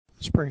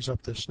This brings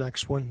up this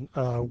next one.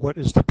 What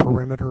is the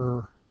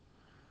perimeter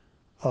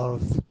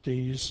of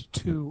these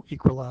two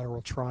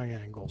equilateral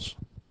triangles?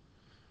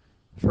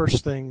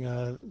 First thing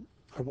I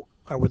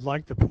would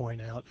like to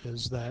point out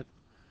is that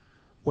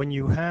when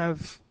you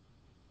have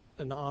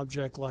an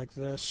object like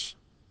this,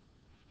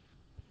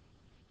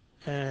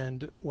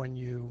 and when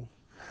you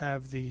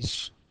have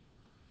these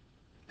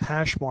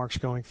hash marks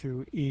going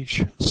through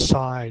each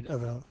side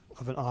of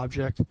an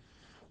object,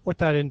 what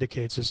that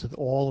indicates is that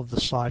all of the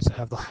sides that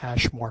have the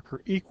hash mark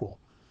are equal.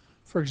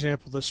 For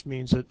example, this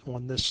means that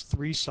on this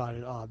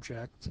three-sided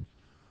object,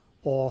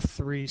 all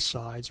three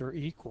sides are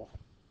equal.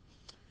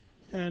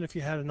 And if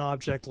you had an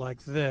object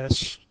like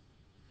this,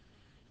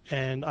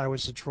 and I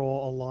was to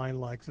draw a line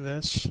like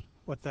this,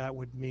 what that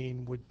would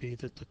mean would be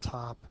that the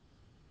top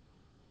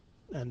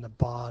and the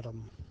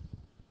bottom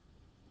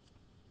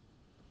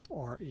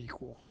are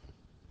equal.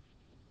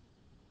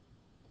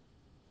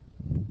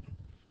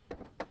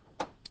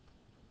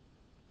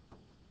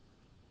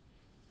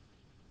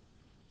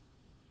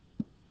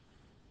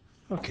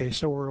 Okay,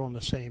 so we're on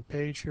the same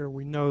page here.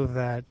 We know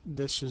that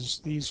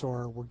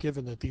we're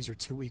given that these are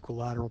two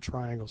equilateral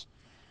triangles.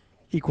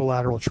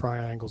 Equilateral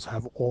triangles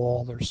have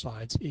all their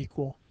sides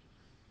equal.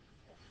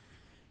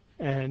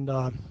 And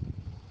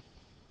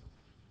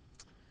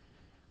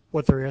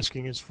what they're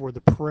asking is for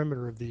the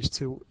perimeter of these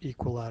two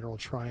equilateral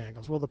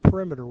triangles. Well, the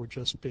perimeter would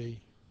just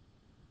be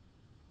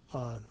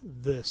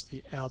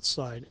the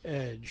outside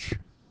edge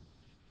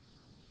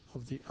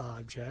of the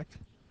object.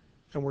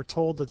 And we're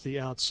told that the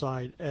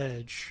outside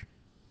edge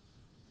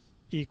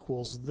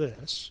equals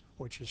this,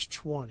 which is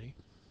 20.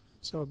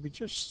 So it would be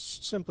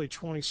just simply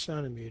 20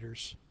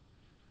 centimeters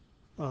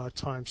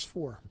times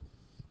 4,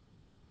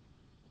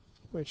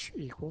 which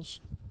equals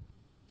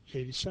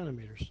 80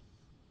 centimeters.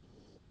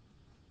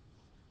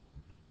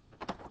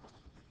 Let's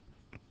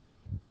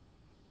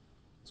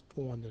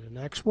go on to the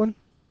next one.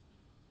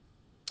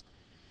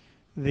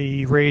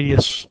 The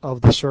radius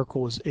of the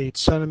circle is 8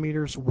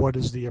 centimeters. What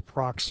is the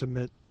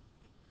approximate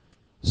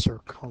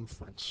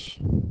circumference?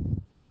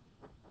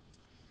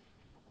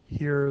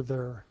 Here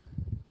they're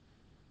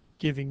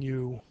giving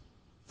you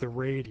the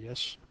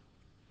radius,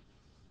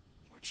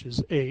 which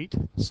is 8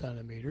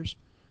 centimeters.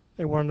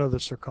 They want to know the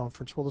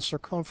circumference. Well, the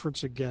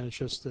circumference, again, is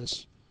just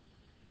this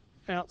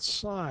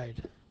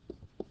outside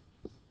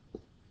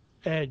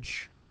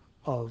edge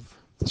of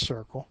the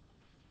circle.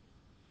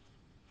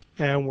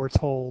 And we're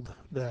told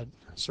that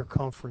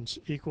circumference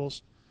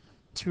equals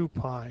 2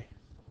 pi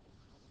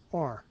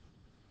r.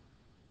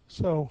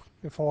 So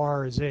if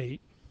r is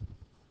 8,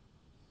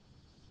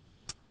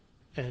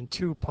 and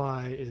 2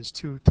 pi is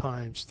 2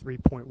 times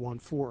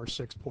 3.14, or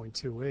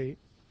 6.28,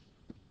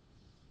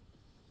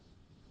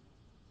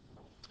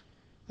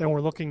 then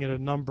we're looking at a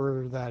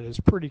number that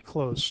is pretty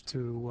close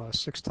to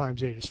 6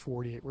 times 8 is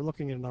 48. We're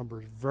looking at a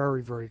number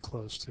very, very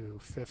close to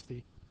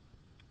 50.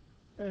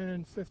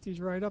 And 50 is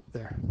right up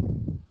there.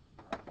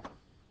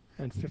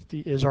 And 50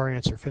 is our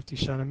answer, 50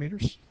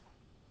 centimeters.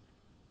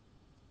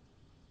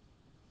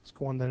 Let's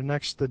go on to the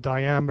next. The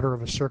diameter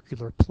of a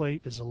circular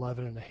plate is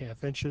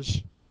 11.5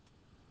 inches.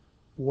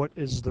 What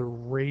is the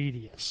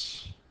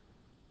radius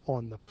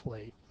on the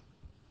plate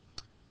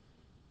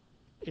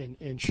in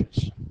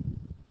inches?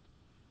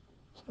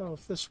 So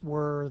if this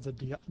were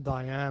the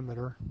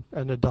diameter,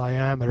 and the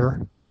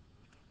diameter,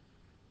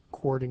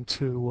 according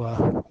to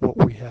what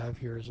we have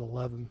here, is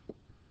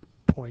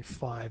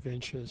 11.5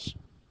 inches,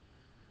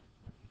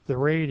 the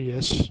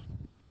radius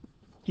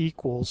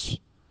equals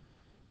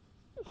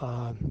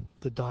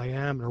the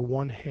diameter,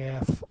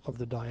 1/2 of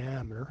the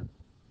diameter,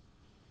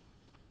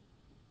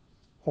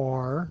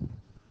 r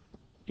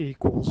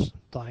equals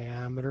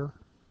diameter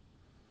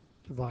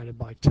divided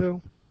by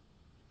 2.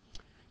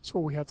 So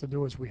what we have to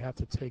do is we have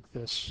to take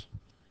this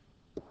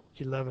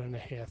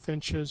 11.5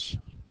 inches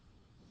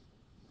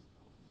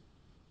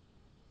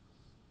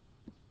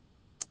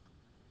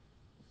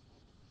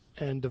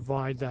and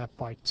divide that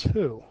by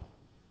 2.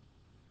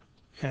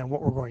 And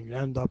what we're going to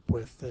end up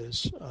with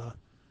is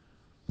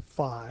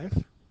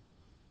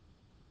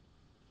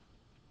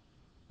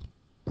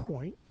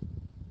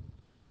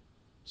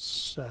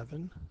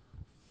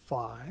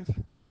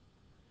 5.75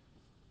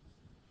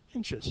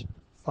 inches.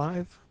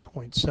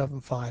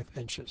 5.75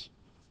 inches.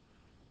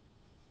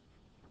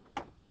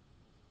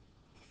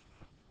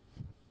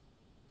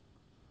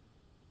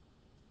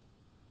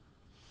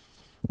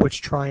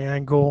 Which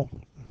triangle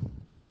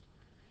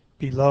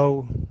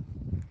below,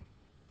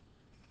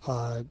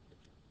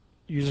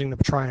 using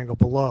the triangle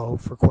below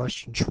for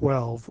question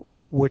 12,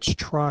 which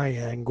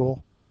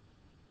triangle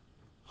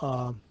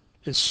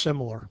is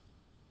similar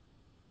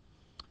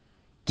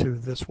to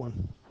this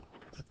one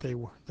that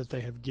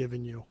they have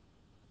given you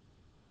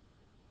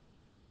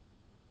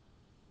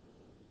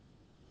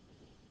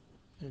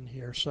in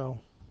here?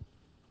 So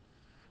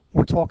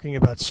we're talking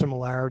about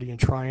similarity in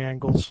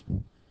triangles.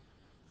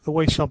 The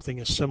way something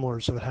is similar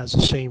is if it has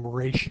the same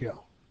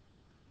ratio.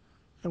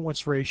 And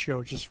what's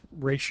ratio?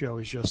 Ratio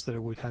is just that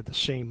it would have the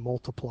same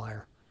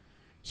multiplier.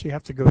 So you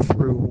have to go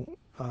through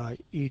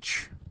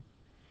each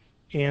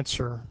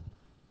answer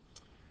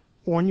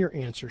on your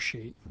answer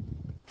sheet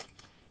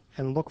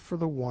and look for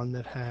the one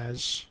that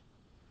has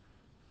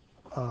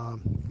the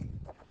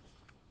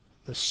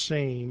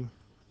same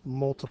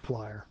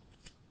multiplier.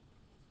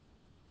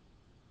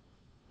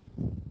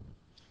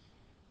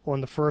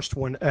 On the first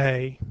one,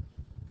 A,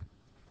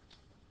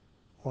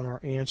 on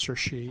our answer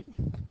sheet,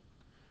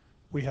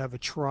 we have a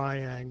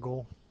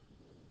triangle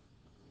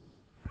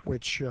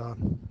which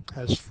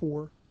has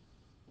 4,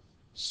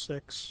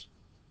 6,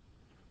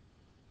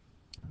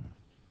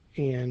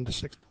 and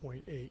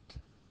 6.8.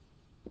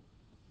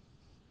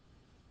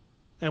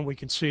 And we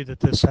can see that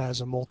this has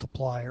a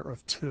multiplier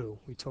of 2.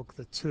 We took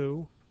the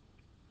 2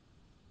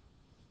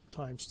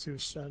 times 2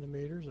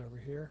 centimeters over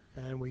here,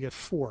 and we get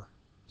 4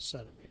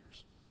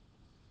 centimeters.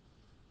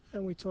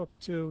 And we took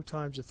 2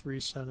 times the 3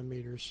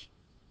 centimeters,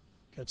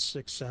 get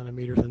 6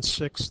 centimeters, and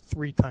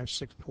 3 times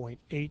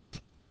 6.8,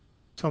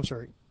 I'm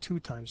sorry, 2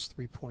 times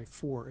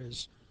 3.4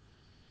 is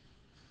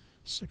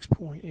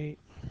 6.8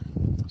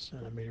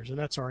 centimeters, and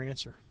that's our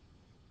answer.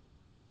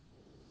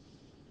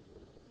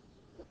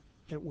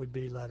 It would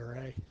be letter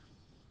A.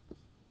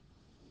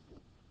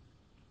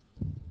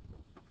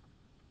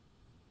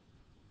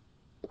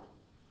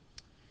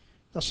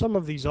 Now some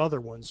of these other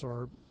ones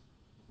are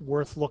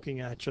worth looking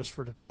at just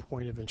for the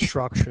point of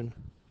instruction.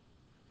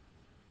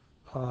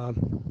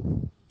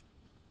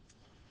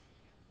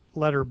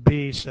 Letter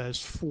B says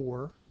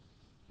 4.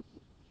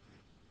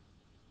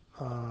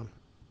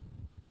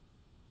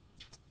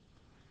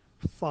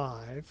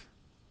 5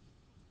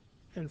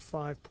 and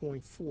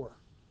 5.4.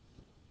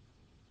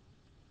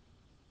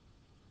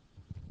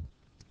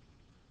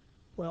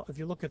 Well, if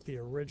you look at the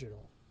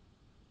original,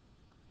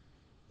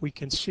 we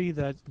can see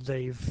that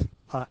they've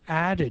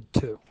added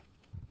 2.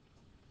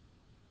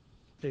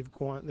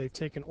 They've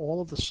taken all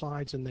of the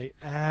sides and they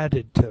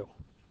added 2.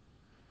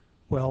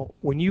 Well,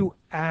 when you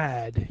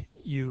add,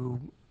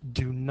 you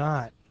do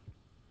not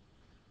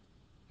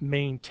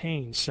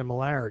maintain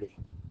similarity.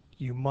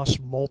 You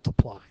must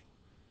multiply.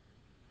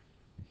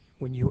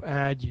 When you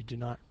add, you do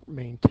not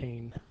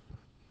maintain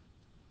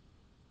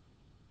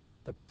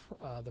the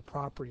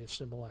property of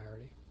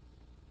similarity.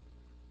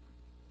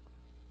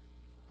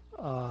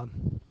 A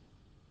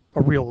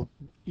real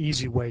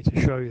easy way to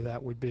show you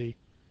that would be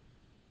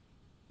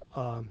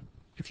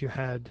if you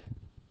had,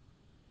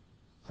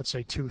 let's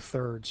say,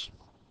 2/3,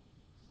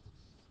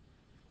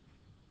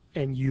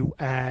 and you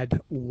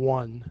add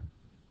 1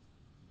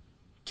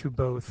 to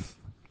both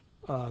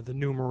the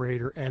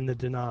numerator and the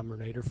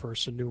denominator.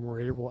 First, the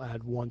numerator will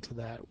add 1 to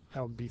that.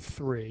 That would be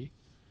 3.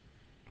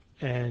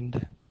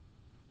 And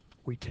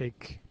we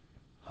take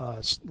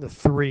the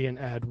 3 and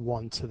add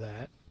 1 to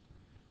that.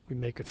 We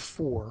make it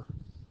 4.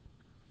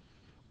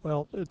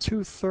 Well,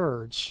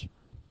 2/3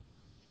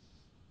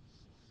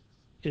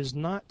 is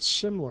not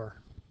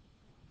similar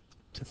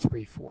to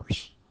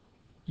 3/4.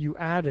 You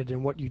added,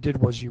 and what you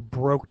did was you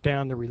broke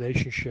down the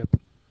relationship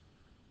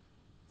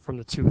from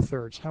the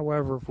 2/3.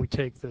 However, if we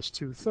take this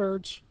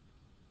 2/3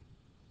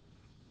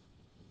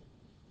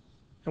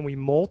 and we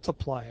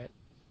multiply it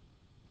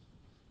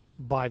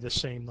by the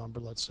same number,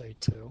 let's say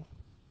 2,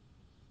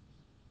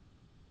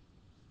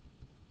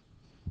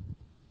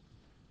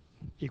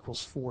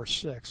 equals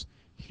 4/6.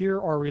 Here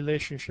our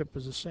relationship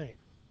is the same.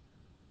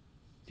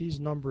 These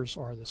numbers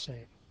are the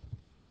same.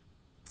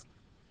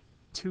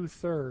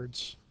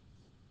 2/3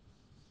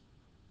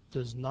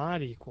 does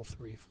not equal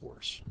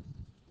 3/4.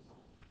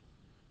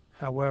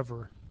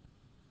 However,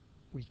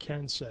 we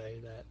can say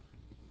that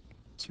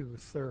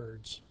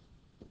 2/3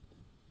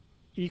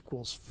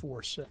 equals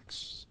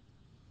 4/6.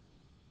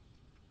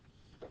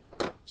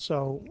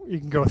 So you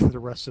can go through the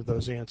rest of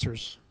those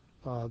answers.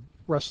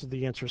 Rest of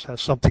the answers have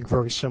something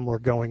very similar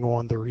going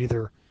on. They're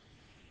either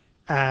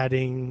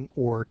adding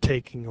or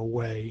taking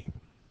away.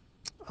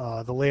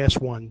 The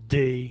last one,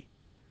 D,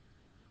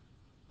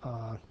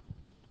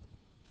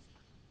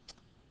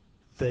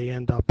 they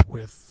end up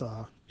with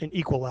an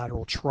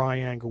equilateral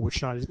triangle,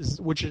 which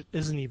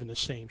isn't even the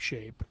same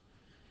shape.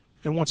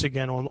 And once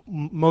again, on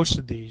most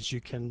of these,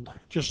 you can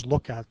just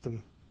look at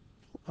them,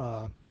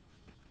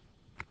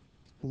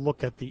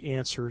 look at the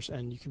answers,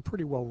 and you can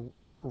pretty well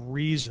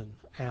reason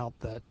out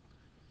that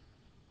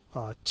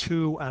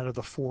 2 out of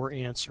the 4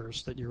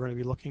 answers that you're going to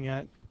be looking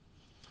at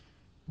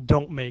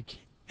don't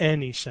make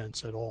any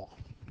sense at all.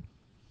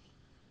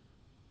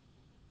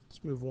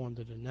 Let's move on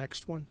to the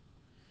next one.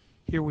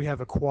 Here we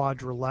have a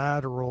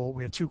quadrilateral.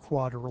 We have 2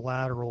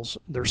 quadrilaterals.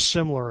 They're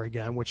similar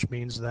again, which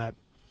means that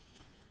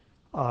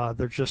they are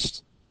the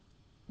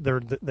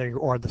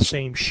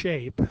same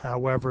shape.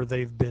 However,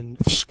 they've been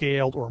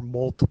scaled or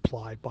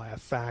multiplied by a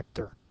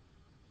factor.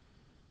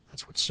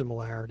 That's what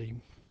similarity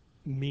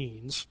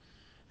means.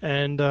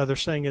 And they're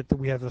saying that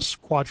we have this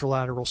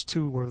quadrilaterals,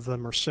 2 of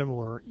them are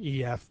similar,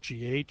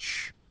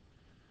 EFGH,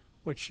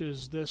 which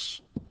is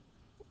this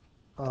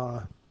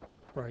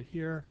right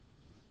here.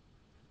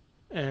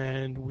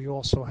 And we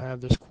also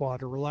have this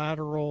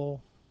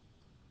quadrilateral,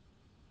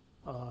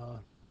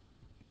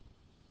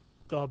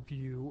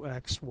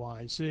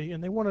 WXYZ,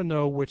 and they want to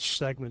know which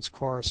segments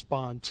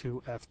correspond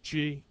to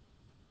FG.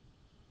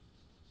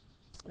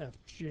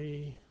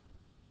 FG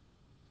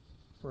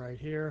right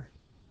here.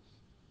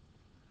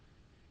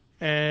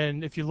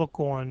 And if you look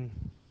on,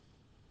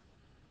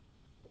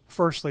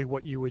 firstly,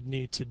 what you would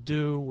need to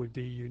do would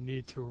be you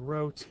need to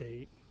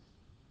rotate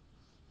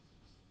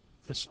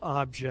this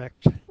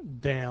object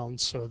down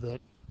so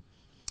that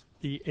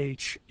the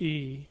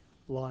HE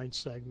line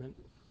segment,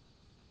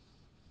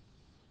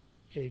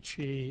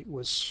 HE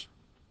was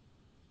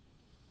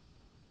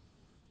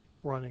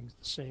running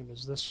the same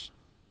as this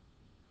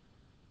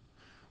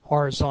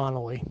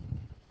horizontally.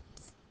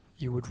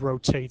 You would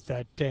rotate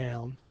that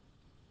down.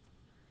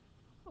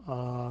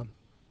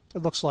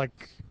 It looks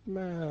like,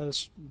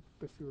 if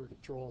you were to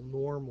draw a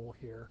normal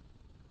here,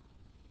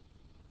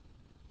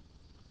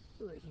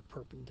 there's a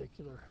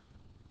perpendicular.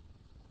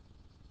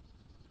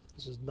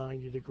 This is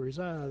 90 degrees.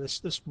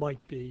 This might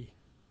be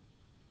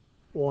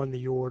on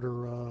the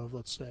order of,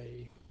 let's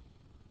say,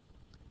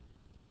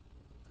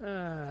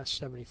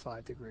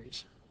 75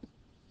 degrees.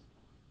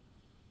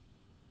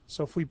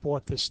 So if we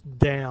brought this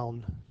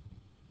down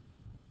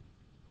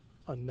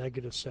a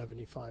negative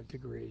 75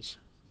 degrees,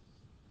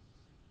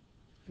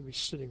 it'd be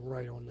sitting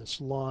right on this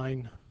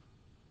line,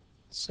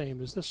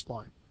 same as this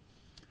line.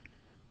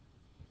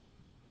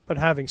 But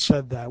having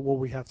said that, what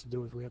we have to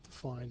do is we have to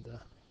find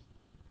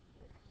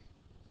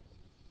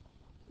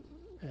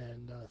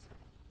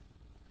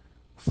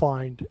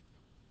find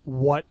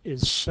what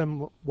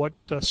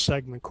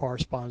segment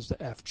corresponds to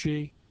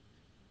FG.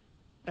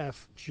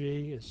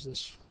 FG is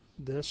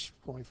this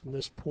going from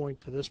this point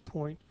to this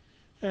point,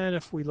 and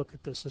if we look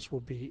at this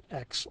will be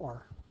X,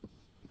 our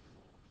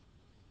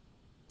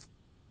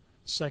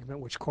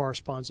segment which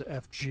corresponds to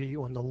FG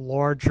on the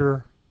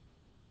larger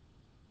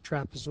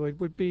trapezoid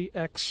would be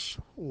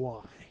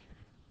XY.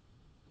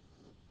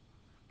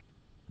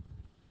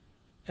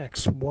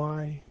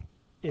 XY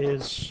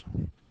is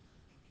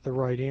the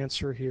right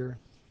answer here,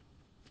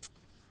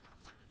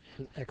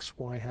 and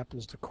XY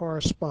happens to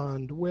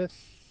correspond with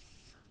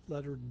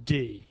letter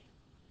D.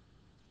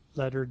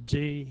 Letter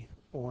D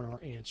on our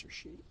answer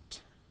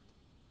sheet.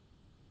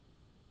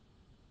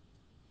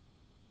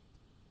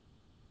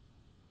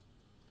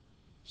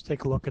 Let's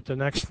take a look at the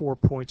next 4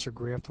 points are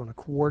graphed on a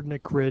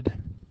coordinate grid.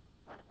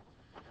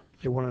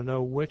 They want to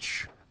know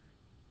which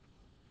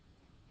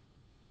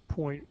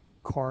point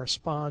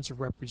corresponds or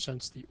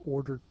represents the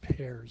ordered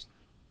pairs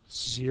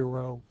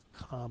 0,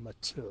 2. I'm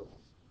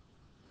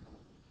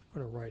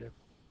going to write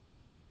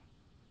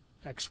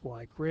a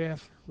XY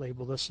graph,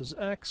 label this as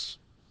X,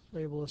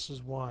 label this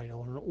as Y. Now,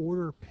 on an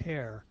ordered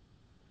pair,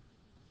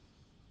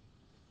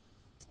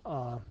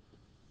 the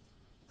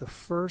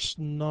first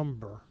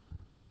number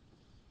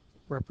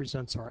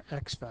represents our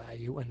X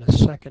value and the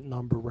second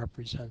number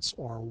represents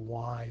our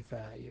Y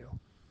value.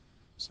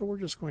 So we're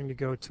just going to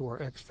go to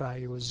our X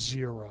value as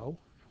 0.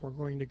 We're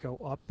going to go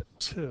up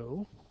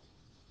 2,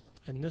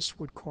 and this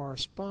would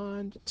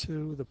correspond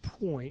to the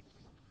point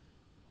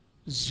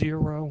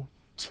 0,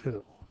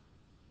 2.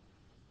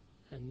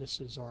 And this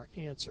is our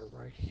answer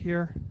right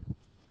here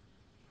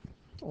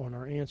on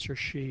our answer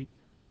sheet.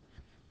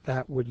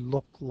 That would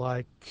look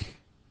like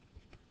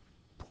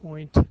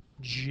point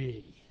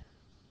G.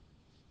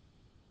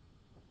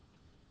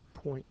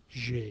 Point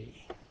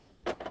G.